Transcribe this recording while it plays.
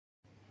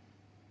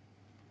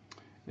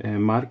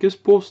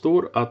Marcus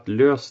påstår att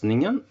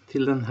lösningen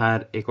till den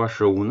här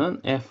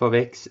ekvationen f av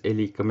x är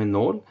lika med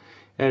 0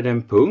 är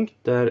den punkt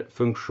där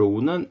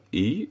funktionen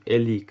y är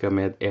lika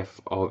med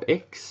f av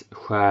x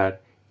skär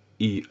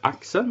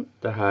y-axeln.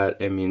 Det här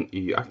är min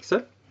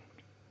y-axel.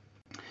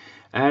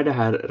 Är det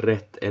här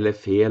rätt eller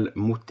fel?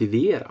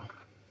 Motivera.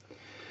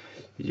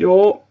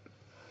 Ja,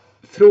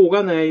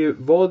 frågan är ju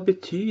vad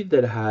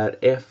betyder det här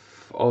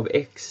f av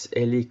x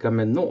är lika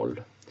med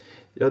 0?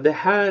 Ja, det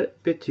här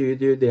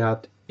betyder ju det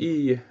att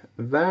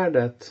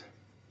y-värdet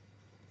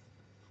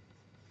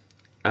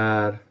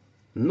är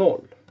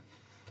 0.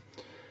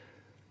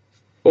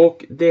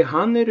 Och det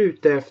han är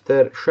ute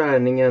efter,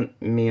 skärningen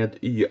med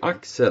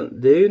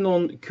y-axeln, det är ju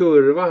någon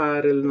kurva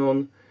här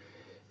eller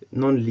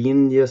någon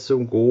linje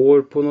som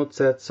går på något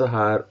sätt så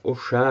här och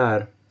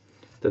skär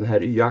den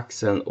här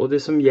y-axeln. Och det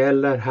som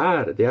gäller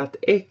här, det är att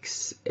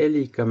x är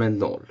lika med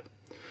 0.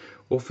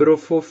 Och för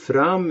att få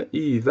fram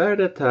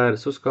y-värdet här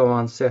så ska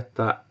man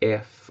sätta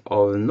f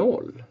av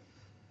 0.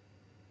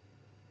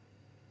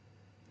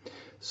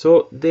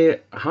 Så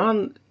det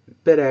han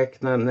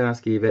beräknar när han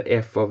skriver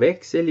f av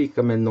x är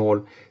lika med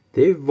 0,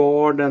 det är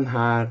var den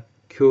här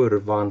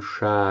kurvan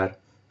skär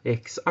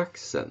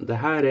x-axeln. Det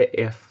här är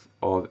f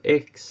av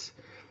x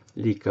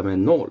lika med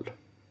 0.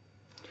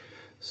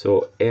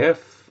 Så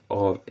f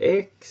av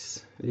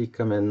x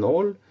lika med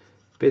 0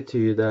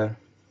 betyder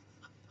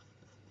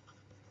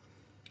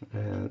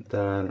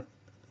där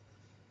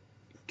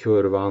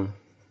kurvan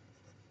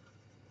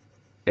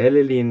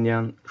eller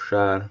linjen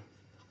skär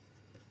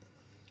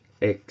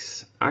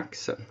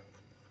x-axeln.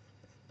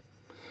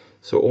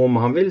 Så om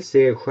han vill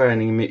se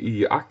skärning med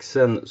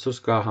y-axeln så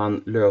ska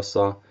han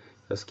lösa,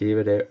 jag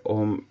skriver det,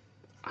 om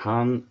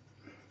han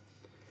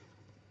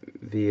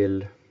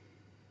vill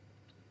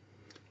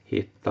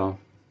hitta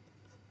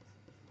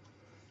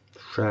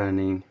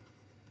skärning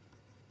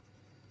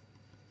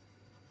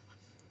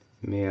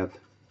med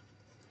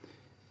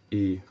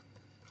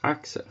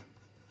y-axeln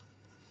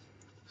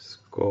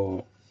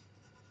ska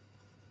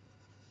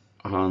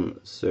han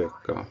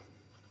söka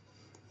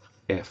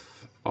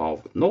f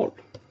av 0.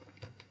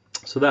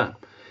 Sådär.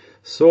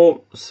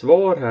 Så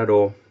svar här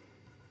då.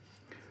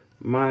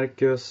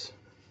 Marcus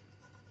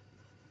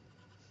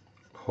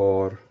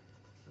har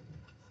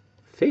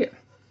fel.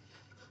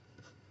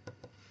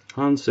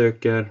 Han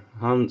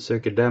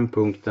söker den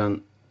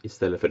punkten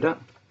istället för den.